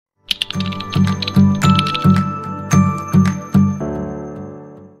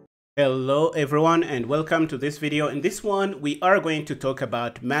Hello everyone and welcome to this video. In this one, we are going to talk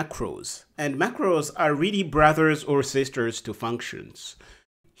about macros. And macros are really brothers or sisters to functions.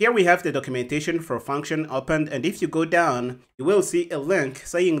 Here we have the documentation for function opened, and if you go down, you will see a link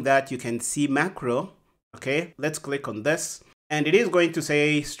saying that you can see macro. Okay, let's click on this. And it is going to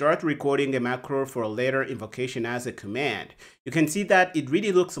say start recording a macro for a later invocation as a command. You can see that it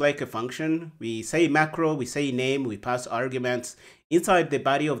really looks like a function. We say macro, we say name, we pass arguments. Inside the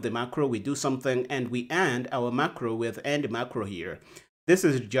body of the macro, we do something and we end our macro with end macro here. This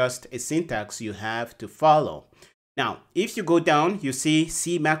is just a syntax you have to follow. Now, if you go down, you see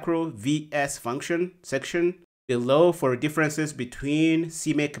CMake vs function section below for differences between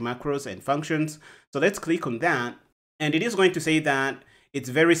CMake macros and functions. So let's click on that. And it is going to say that it's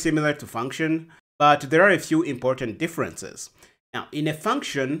very similar to function, but there are a few important differences. Now, in a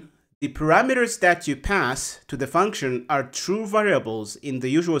function, the parameters that you pass to the function are true variables in the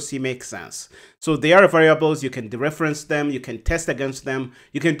usual CMake sense. So they are variables, you can dereference them, you can test against them,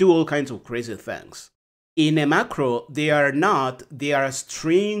 you can do all kinds of crazy things. In a macro, they are not, they are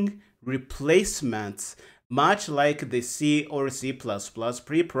string replacements, much like the C or C++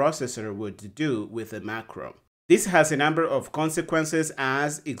 preprocessor would do with a macro. This has a number of consequences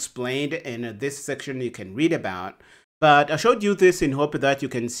as explained in this section you can read about, but I showed you this in hope that you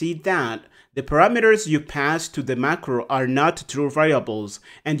can see that the parameters you pass to the macro are not true variables,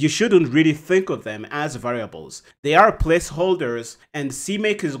 and you shouldn't really think of them as variables. They are placeholders, and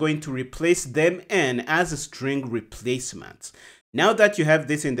CMake is going to replace them in as string replacements. Now that you have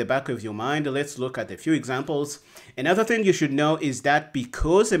this in the back of your mind, let's look at a few examples. Another thing you should know is that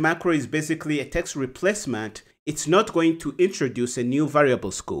because a macro is basically a text replacement, it's not going to introduce a new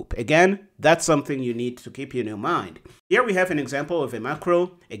variable scope. Again, that's something you need to keep in your mind. Here we have an example of a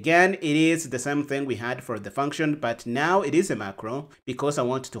macro. Again, it is the same thing we had for the function, but now it is a macro because I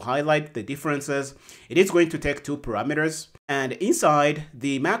want to highlight the differences. It is going to take two parameters, and inside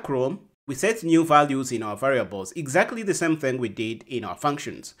the macro, we set new values in our variables, exactly the same thing we did in our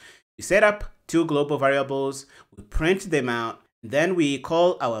functions. We set up two global variables, we print them out, then we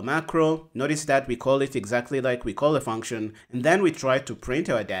call our macro. Notice that we call it exactly like we call a function, and then we try to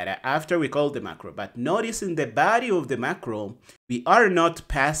print our data after we call the macro. But notice in the body of the macro, we are not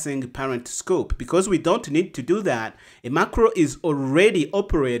passing parent scope because we don't need to do that. A macro is already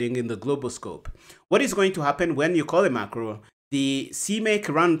operating in the global scope. What is going to happen when you call a macro? The CMake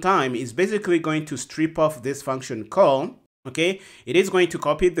runtime is basically going to strip off this function call. Okay, it is going to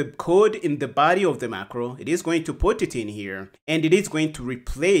copy the code in the body of the macro. It is going to put it in here, and it is going to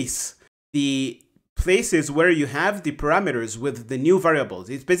replace the places where you have the parameters with the new variables.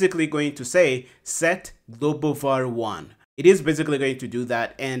 It's basically going to say set global var1. It is basically going to do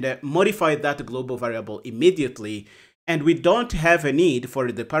that and modify that global variable immediately. And we don't have a need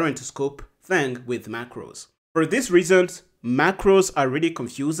for the parent scope thing with macros. For these reasons, macros are really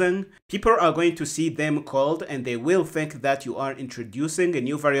confusing. People are going to see them called and they will think that you are introducing a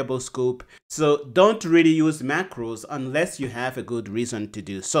new variable scope. So don't really use macros unless you have a good reason to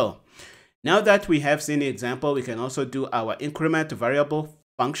do so. Now that we have seen the example, we can also do our increment variable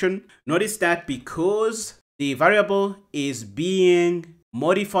function. Notice that because the variable is being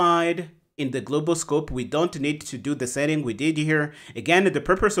modified in the global scope, we don't need to do the setting we did here. Again, the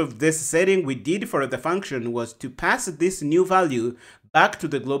purpose of this setting we did for the function was to pass this new value back to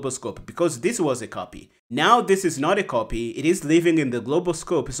the global scope because this was a copy. Now this is not a copy, it is living in the global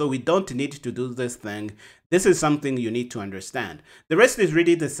scope, so we don't need to do this thing. This is something you need to understand. The rest is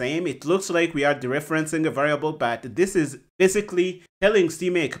really the same. It looks like we are dereferencing a variable, but this is basically telling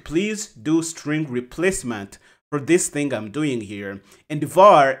CMake, please do string replacement for this thing I'm doing here. And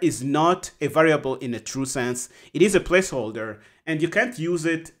var is not a variable in a true sense. It is a placeholder, and you can't use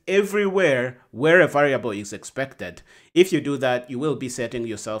it everywhere where a variable is expected. If you do that, you will be setting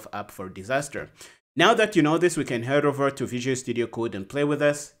yourself up for disaster. Now that you know this, we can head over to Visual Studio Code and play with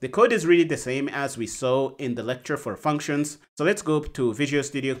this. The code is really the same as we saw in the lecture for functions. So let's go to Visual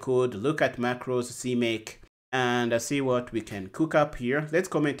Studio Code, look at macros, CMake, and see what we can cook up here. Let's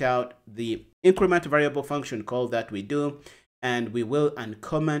comment out the increment variable function call that we do, and we will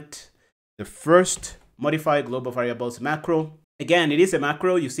uncomment the first modify global variables macro. Again, it is a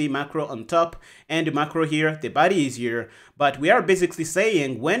macro. You see macro on top and macro here. The body is here, but we are basically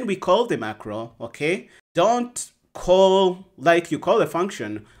saying when we call the macro, okay, don't call like you call a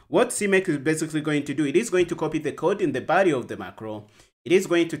function. What CMake is basically going to do, it is going to copy the code in the body of the macro. It is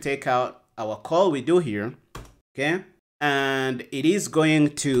going to take out our call we do here, okay, and it is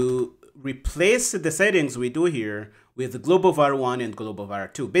going to replace the settings we do here with global var1 and global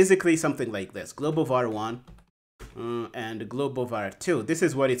var2. Basically something like this, global var1 and global var2. This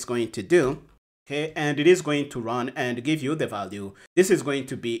is what it's going to do. Okay, and it is going to run and give you the value. This is going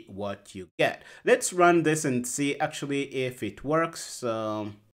to be what you get. Let's run this and see actually if it works.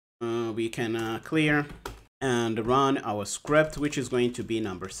 So we can clear and run our script, which is going to be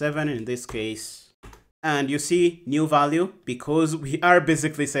number 7 in this case. And you see new value because we are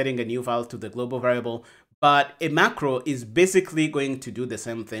basically setting a new value to the global variable, but a macro is basically going to do the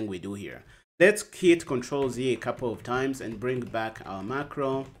same thing we do here. Let's hit Ctrl-Z a couple of times and bring back our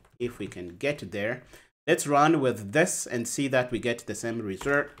macro if we can get there. Let's run with this and see that we get the same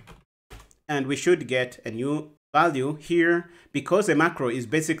result. And we should get a new value here because a macro is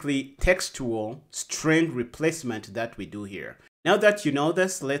basically textual string replacement that we do here. Now that you know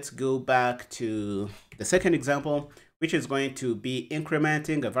this, let's go back to the second example, which is going to be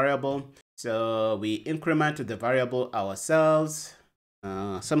incrementing a variable. So we increment the variable ourselves,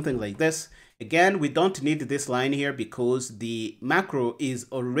 something like this. Again, we don't need this line here because the macro is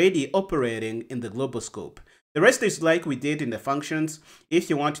already operating in the global scope. The rest is like we did in the functions. If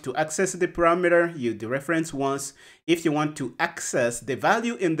you want to access the parameter, you dereference once. If you want to access the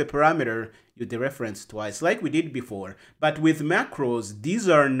value in the parameter, you dereference twice, like we did before. But with macros, these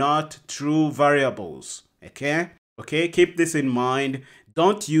are not true variables, okay? Okay, keep this in mind.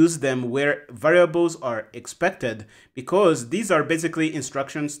 Don't use them where variables are expected because these are basically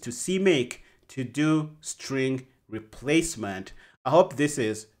instructions to CMake to do string replacement. I hope this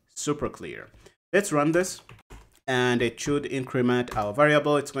is super clear. Let's run this and it should increment our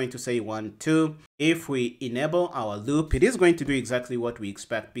variable. It's going to say 1, 2. If we enable our loop, it is going to do exactly what we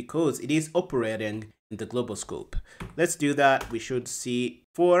expect because it is operating in the global scope. Let's do that. We should see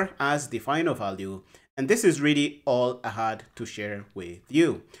 4 as the final value. And this is really all I had to share with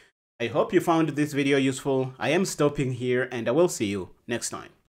you. I hope you found this video useful. I am stopping here and I will see you next time.